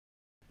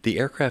The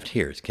aircraft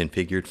here is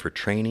configured for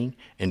training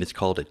and is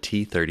called a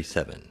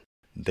T-37.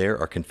 There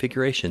are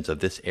configurations of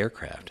this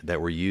aircraft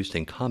that were used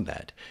in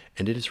combat,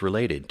 and it is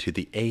related to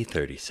the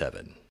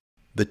A-37.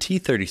 The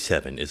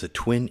T-37 is a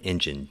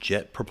twin-engine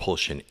jet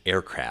propulsion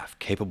aircraft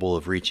capable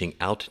of reaching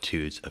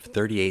altitudes of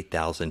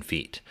 38,000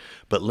 feet,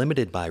 but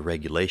limited by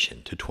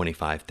regulation to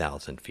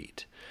 25,000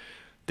 feet.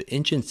 The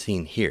engine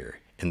seen here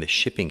in the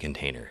shipping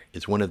container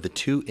is one of the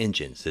two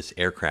engines this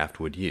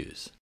aircraft would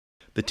use.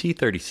 The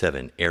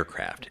T-37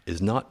 aircraft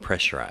is not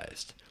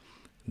pressurized.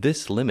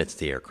 This limits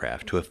the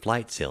aircraft to a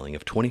flight ceiling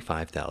of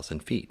 25,000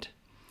 feet.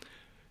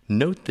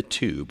 Note the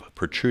tube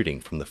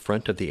protruding from the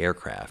front of the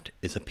aircraft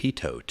is a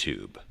pitot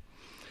tube.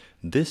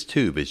 This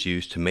tube is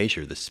used to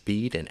measure the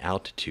speed and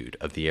altitude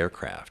of the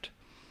aircraft.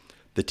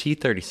 The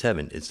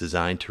T-37 is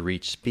designed to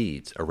reach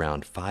speeds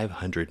around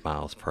 500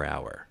 miles per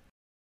hour.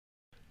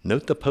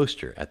 Note the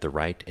poster at the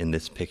right in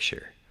this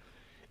picture.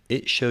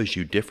 It shows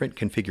you different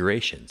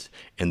configurations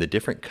and the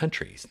different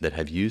countries that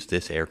have used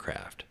this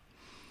aircraft.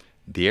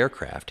 The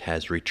aircraft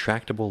has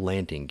retractable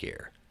landing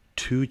gear,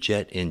 2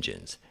 jet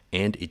engines,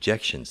 and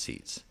ejection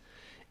seats.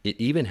 It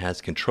even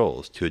has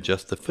controls to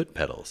adjust the foot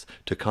pedals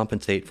to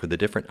compensate for the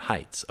different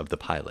heights of the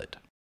pilot.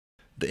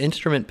 The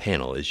instrument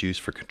panel is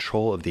used for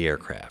control of the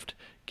aircraft,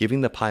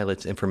 giving the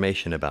pilots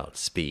information about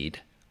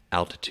speed,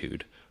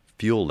 altitude,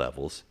 fuel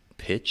levels,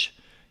 pitch,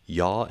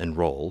 yaw and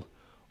roll,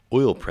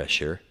 oil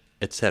pressure,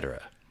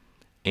 etc.,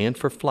 and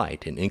for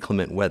flight in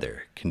inclement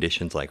weather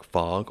conditions like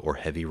fog or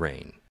heavy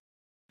rain.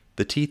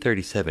 The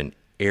T-37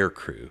 air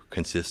crew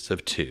consists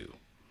of 2,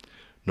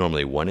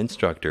 normally 1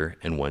 instructor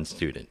and 1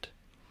 student.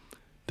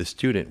 The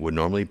student would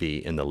normally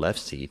be in the left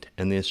seat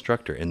and the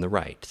instructor in the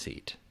right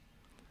seat.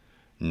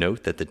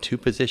 Note that the 2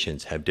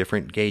 positions have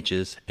different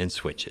gauges and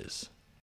switches.